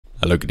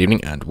Hello, good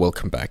evening, and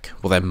welcome back.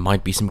 Well, there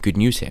might be some good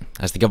news here,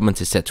 as the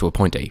government is set to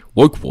appoint a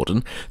woke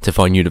warden to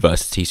fine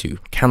universities who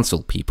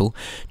cancel people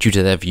due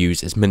to their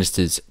views as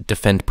ministers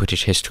defend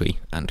British history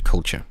and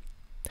culture.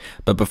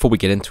 But before we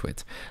get into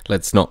it,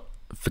 let's not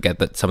forget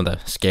that some of the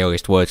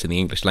scariest words in the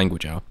English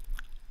language are,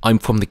 "I'm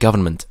from the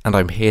government and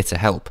I'm here to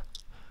help."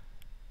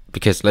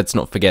 Because let's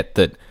not forget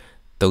that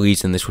the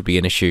reason this would be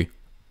an issue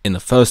in the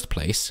first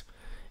place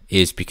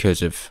is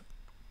because of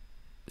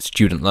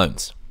student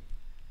loans.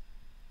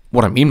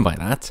 What I mean by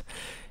that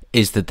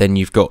is that then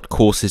you've got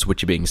courses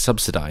which are being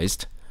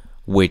subsidised,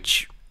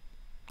 which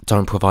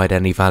don't provide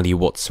any value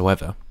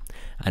whatsoever,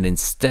 and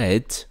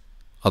instead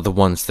are the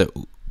ones that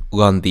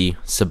run the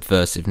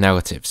subversive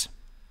narratives.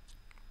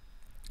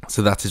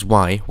 So that is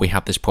why we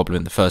have this problem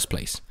in the first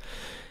place.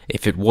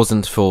 If it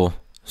wasn't for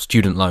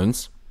student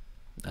loans,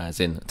 as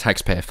in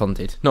taxpayer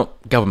funded,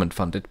 not government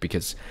funded,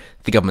 because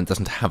the government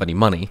doesn't have any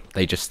money,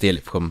 they just steal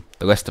it from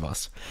the rest of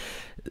us,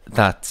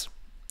 that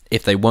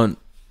if they weren't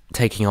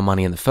taking our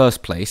money in the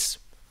first place,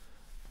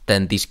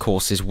 then these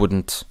courses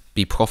wouldn't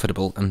be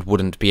profitable and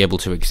wouldn't be able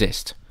to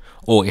exist.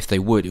 Or if they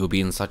would, it would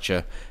be in such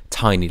a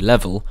tiny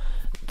level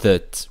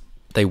that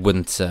they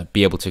wouldn't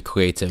be able to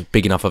create a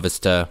big enough of a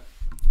stir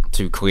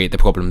to create the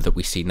problem that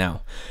we see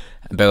now.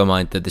 And bear in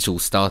mind that this all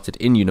started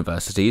in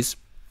universities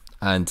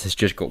and has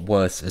just got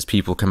worse as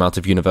people come out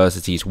of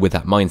universities with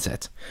that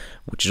mindset,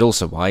 which is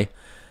also why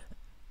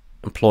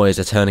employers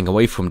are turning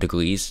away from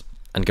degrees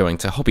and going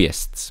to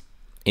hobbyists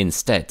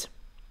instead.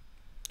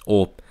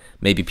 Or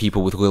maybe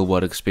people with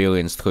real-world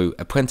experience through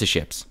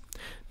apprenticeships,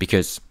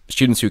 because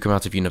students who come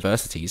out of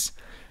universities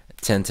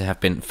tend to have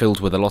been filled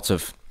with a lot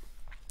of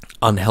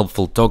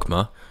unhelpful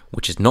dogma,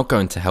 which is not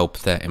going to help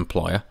their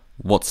employer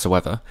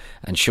whatsoever,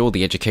 and sure,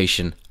 the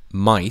education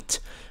might,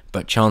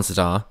 but chances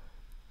are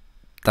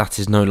that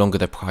is no longer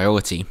the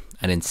priority,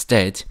 and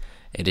instead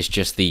it is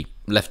just the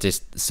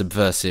leftist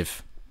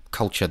subversive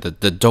culture,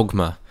 the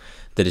dogma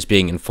that is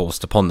being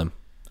enforced upon them,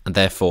 and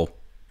therefore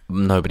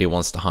nobody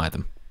wants to hire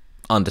them.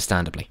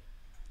 Understandably.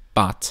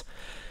 But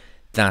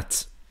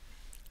that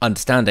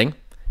understanding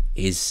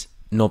is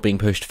not being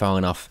pushed far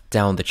enough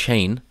down the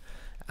chain,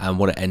 and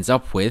what it ends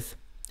up with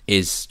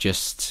is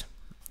just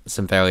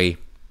some very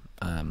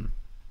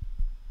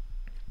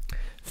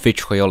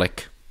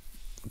vitriolic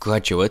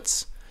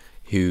graduates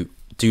who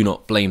do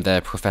not blame their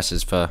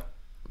professors for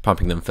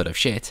pumping them full of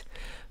shit,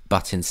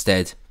 but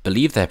instead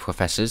believe their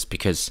professors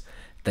because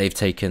they've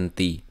taken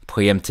the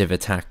preemptive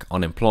attack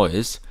on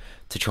employers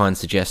to try and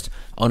suggest,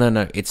 oh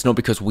no, it's not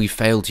because we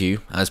failed you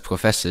as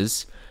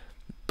professors,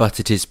 but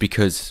it is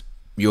because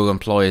your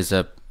employers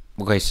are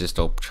racist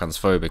or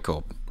transphobic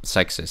or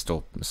sexist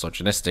or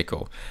misogynistic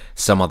or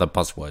some other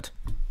buzzword.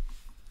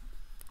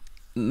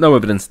 No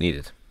evidence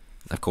needed.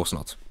 Of course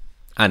not.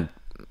 And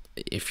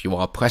if you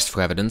are pressed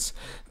for evidence,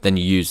 then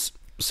you use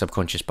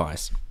subconscious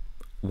bias.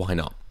 Why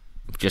not?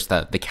 Just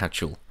the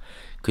catch-all.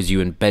 Because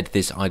you embed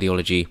this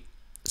ideology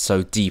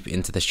so deep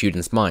into the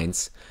students'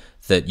 minds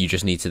that you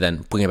just need to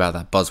then bring about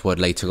that buzzword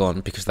later on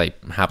because they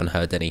haven't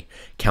heard any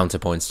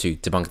counterpoints to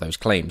debunk those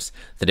claims,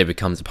 that it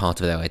becomes a part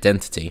of their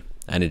identity,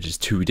 and it is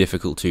too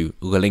difficult to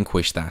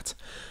relinquish that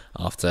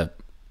after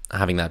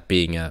having that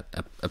being a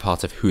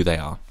part of who they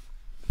are.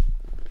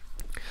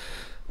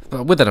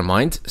 But with that in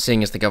mind,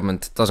 seeing as the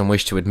government doesn't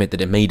wish to admit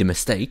that it made a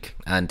mistake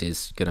and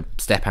is going to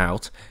step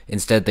out,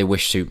 instead they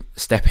wish to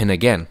step in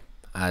again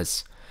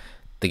as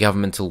the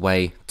governmental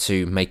way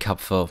to make up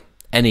for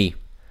any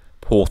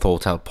poor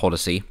thought out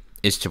policy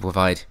is to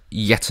provide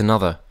yet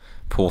another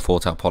poor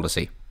thought out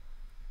policy.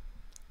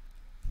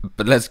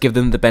 But let's give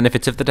them the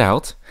benefit of the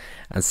doubt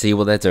and see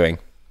what they're doing.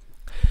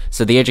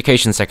 So the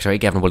Education Secretary,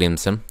 Gavin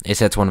Williamson, is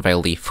set to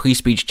unveil the Free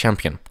Speech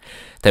Champion.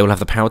 They will have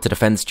the power to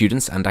defend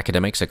students and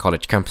academics at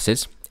college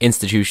campuses.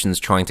 Institutions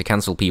trying to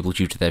cancel people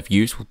due to their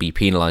views will be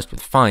penalised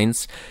with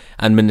fines,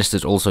 and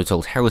ministers also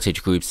told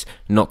heritage groups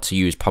not to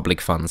use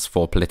public funds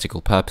for political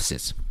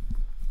purposes.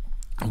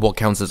 What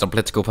counts as a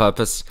political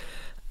purpose?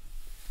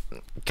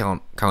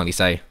 Can't really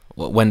say.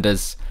 When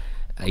does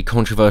a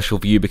controversial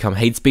view become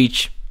hate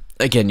speech?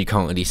 Again, you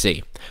can't really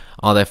see.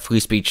 Are there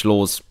free speech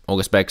laws or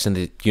respects in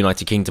the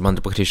United Kingdom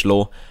under British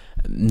law?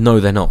 No,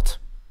 they're not.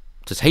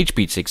 Does hate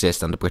speech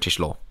exist under British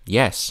law?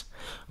 Yes.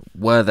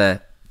 Were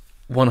there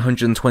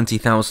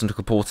 120,000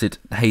 reported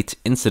hate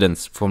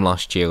incidents from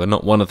last year and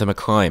not one of them a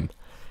crime?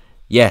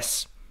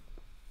 Yes.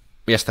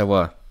 Yes, there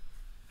were.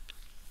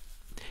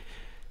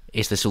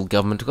 Is this all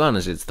government run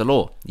as it's the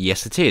law?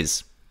 Yes, it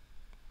is.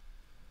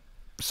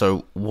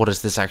 So what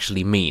does this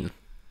actually mean?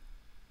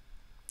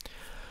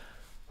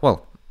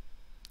 Well,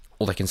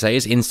 all I can say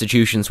is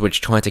institutions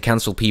which try to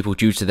cancel people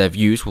due to their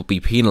views will be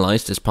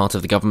penalised as part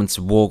of the government's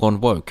war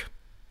on woke.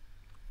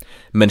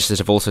 Ministers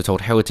have also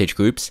told heritage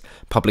groups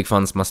public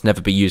funds must never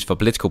be used for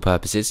political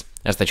purposes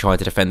as they try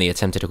to defend the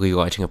attempted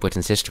rewriting of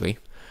Britain's history.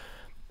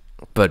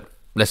 But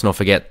let's not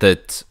forget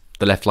that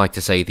the left like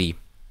to say the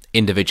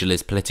individual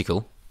is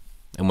political,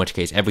 in which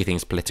case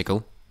everything's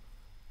political.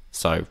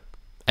 So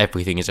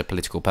everything is a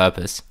political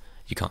purpose.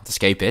 You can't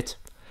escape it.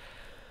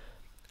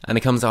 And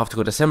it comes after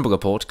a December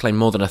report claimed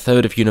more than a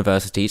third of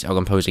universities are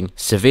imposing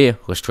severe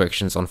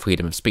restrictions on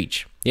freedom of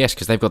speech. Yes,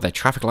 because they've got their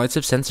traffic lights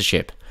of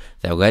censorship.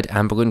 They're red,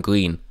 amber, and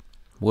green.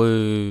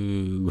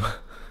 Whoa.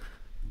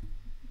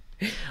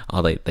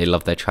 Oh, they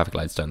love their traffic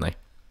lights, don't they?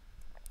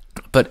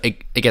 But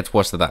it gets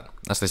worse than that.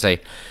 As they say,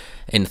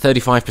 in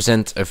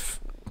 35% of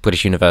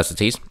British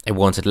universities, it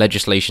warranted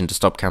legislation to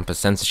stop campus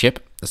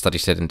censorship, the study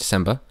said in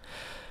December.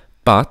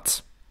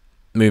 But,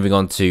 moving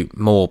on to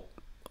more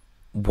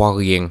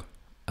worrying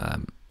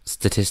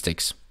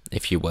statistics,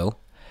 if you will,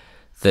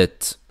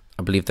 that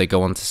I believe they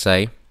go on to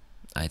say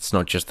it's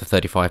not just the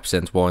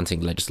 35%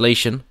 warranting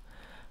legislation,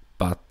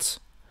 but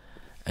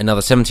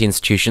another 70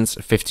 institutions,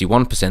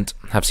 51%,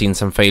 have seen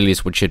some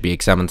failures which should be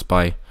examined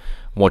by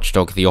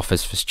Watchdog, the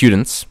Office for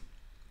Students,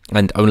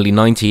 and only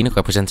 19,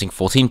 representing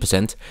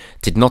 14%,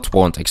 did not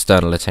warrant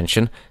external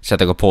attention,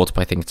 said a report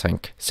by think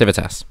tank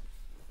Civitas.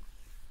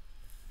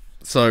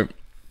 So,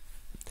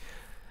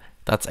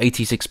 that's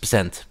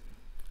 86%.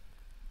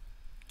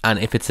 And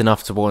if it's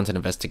enough to warrant an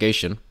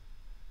investigation,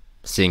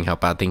 seeing how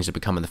bad things have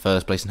become in the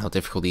first place and how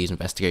difficult these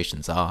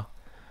investigations are,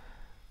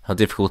 how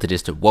difficult it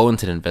is to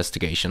warrant an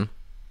investigation,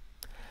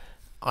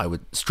 I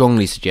would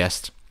strongly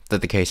suggest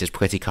that the case is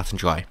pretty cut and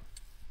dry.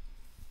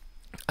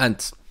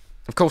 And,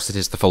 of course, it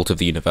is the fault of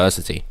the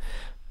university,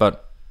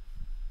 but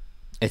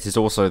it is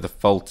also the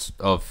fault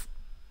of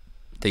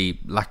the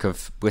lack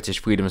of British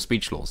freedom of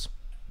speech laws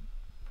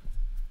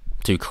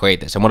to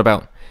create this. And what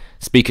about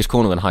Speaker's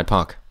Corner in Hyde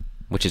Park,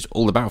 which is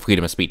all about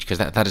freedom of speech, because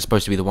that is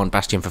supposed to be the one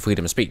bastion for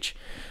freedom of speech,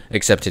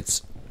 except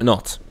it's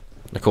not.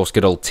 Of course,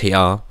 good old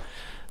TR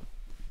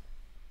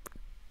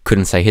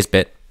couldn't say his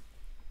bit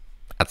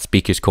at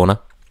Speaker's Corner,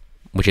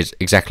 which is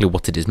exactly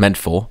what it is meant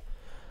for.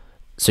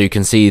 So you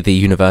can see the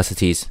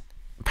universities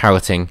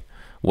parroting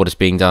what is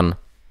being done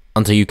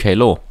under UK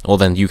law, or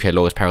then UK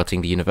law is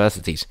parroting the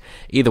universities.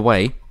 Either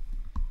way,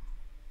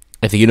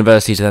 if the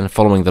universities are then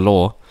following the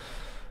law,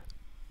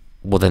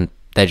 well then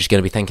they're just going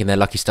to be thanking their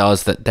lucky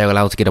stars that they're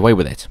allowed to get away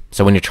with it.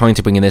 So when you're trying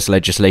to bring in this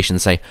legislation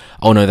and say,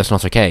 oh no, that's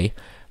not okay,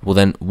 well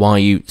then why are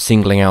you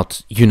singling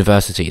out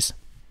universities?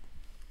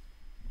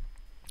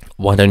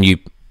 Why don't you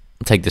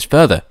take this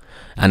further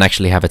and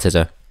actually have it as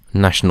a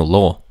national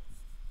law?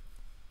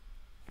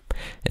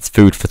 It's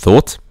food for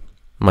thought,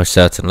 most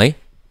certainly.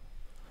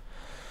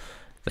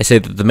 They say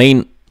that the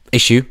main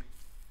issue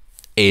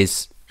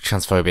is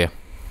transphobia,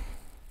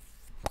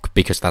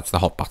 because that's the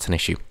hot button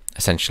issue,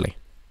 essentially.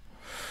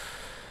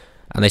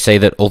 And they say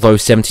that although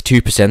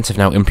 72% have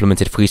now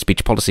implemented free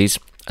speech policies,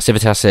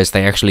 Civitas says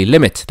they actually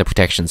limit the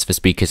protections for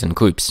speakers and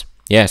groups.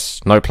 Yes,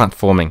 no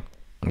platforming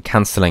and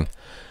cancelling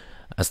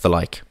as the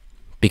like.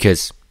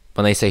 Because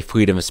when they say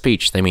freedom of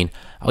speech, they mean,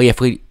 oh yeah,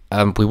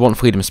 we want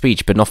freedom of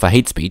speech, but not for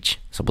hate speech.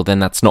 So, well, then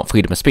that's not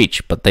freedom of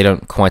speech, but they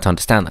don't quite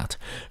understand that.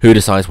 Who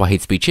decides what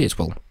hate speech is?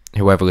 Well,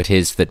 whoever it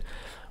is that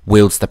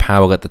wields the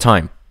power at the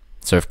time.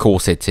 So, of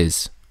course, it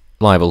is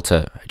liable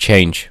to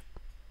change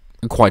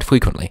quite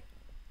frequently.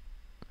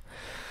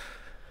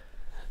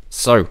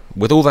 So,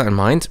 with all that in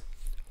mind,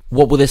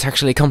 what will this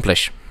actually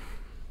accomplish?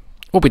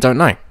 Well, we don't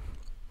know.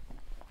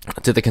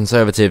 Do the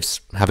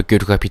Conservatives have a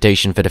good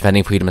reputation for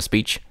defending freedom of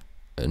speech?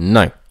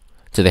 No.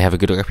 Do they have a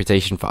good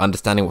reputation for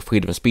understanding what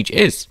freedom of speech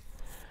is?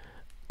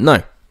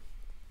 No.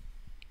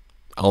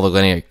 Are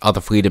there any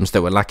other freedoms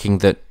that were lacking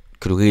that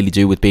could really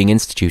do with being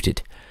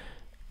instituted?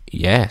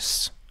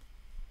 Yes.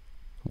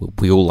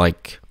 We all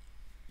like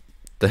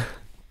the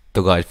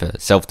right for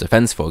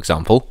self-defense, for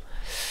example.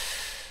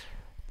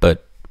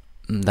 But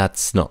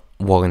that's not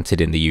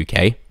warranted in the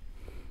UK.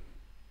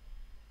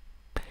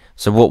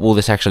 So what will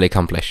this actually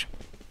accomplish?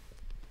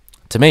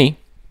 To me,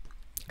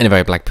 in a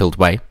very black-pilled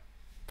way,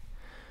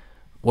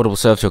 what it will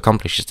serve to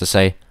accomplish is to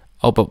say,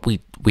 oh, but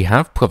we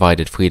have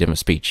provided freedom of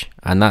speech,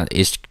 and that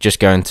is just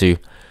going to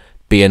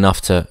be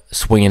enough to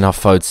swing enough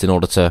votes in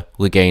order to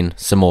regain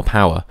some more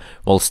power,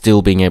 while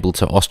still being able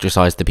to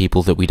ostracize the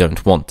people that we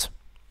don't want.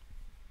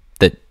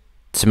 That,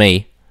 to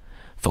me,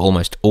 for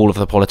almost all of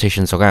the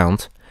politicians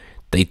around,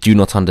 they do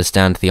not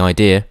understand the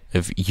idea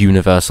of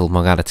universal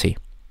morality,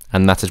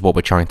 and that is what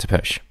we're trying to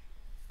push.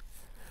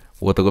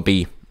 Whether it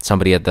be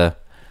somebody at the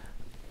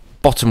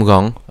bottom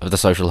rung of the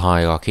social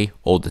hierarchy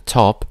or the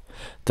top,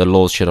 the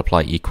laws should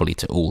apply equally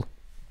to all,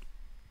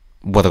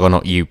 whether or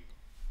not you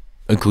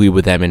agree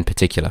with them in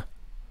particular.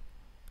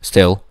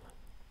 Still,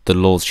 the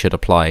laws should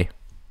apply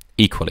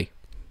equally.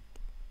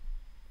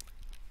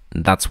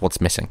 And that's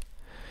what's missing.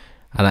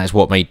 And that is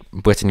what made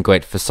Britain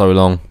great for so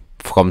long,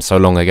 from so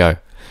long ago.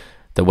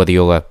 That whether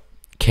you're a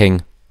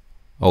king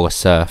or a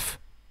serf,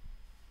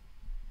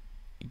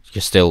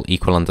 you're still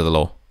equal under the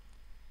law.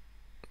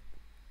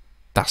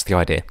 That's the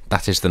idea.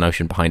 That is the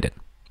notion behind it.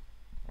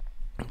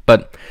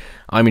 But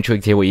I'm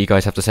intrigued to hear what you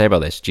guys have to say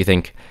about this. Do you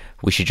think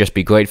we should just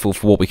be grateful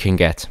for what we can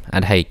get?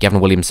 And hey, Gavin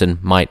Williamson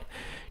might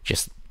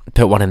just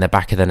put one in the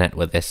back of the net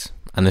with this,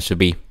 and this would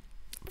be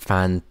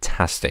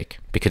fantastic,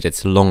 because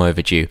it's long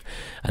overdue,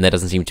 and there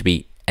doesn't seem to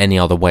be any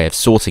other way of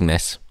sorting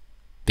this,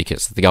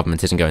 because the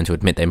government isn't going to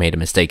admit they made a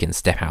mistake and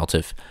step out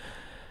of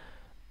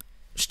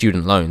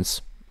student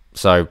loans.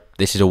 So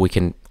this is all we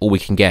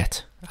can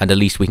get, and at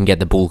least we can get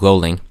the ball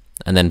rolling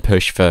and then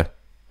push for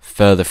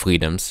further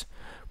freedoms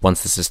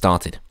once this has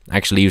started.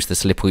 Actually use the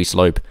slippery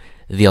slope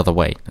the other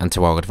way and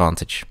to our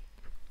advantage.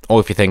 Or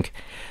if you think,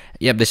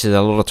 yep, this is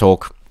a lot of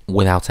talk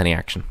without any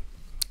action.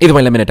 Either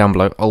way, let me know down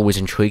below. Always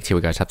intrigued to hear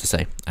what you guys have to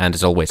say. And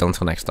as always,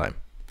 until next time,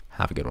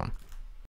 have a good one.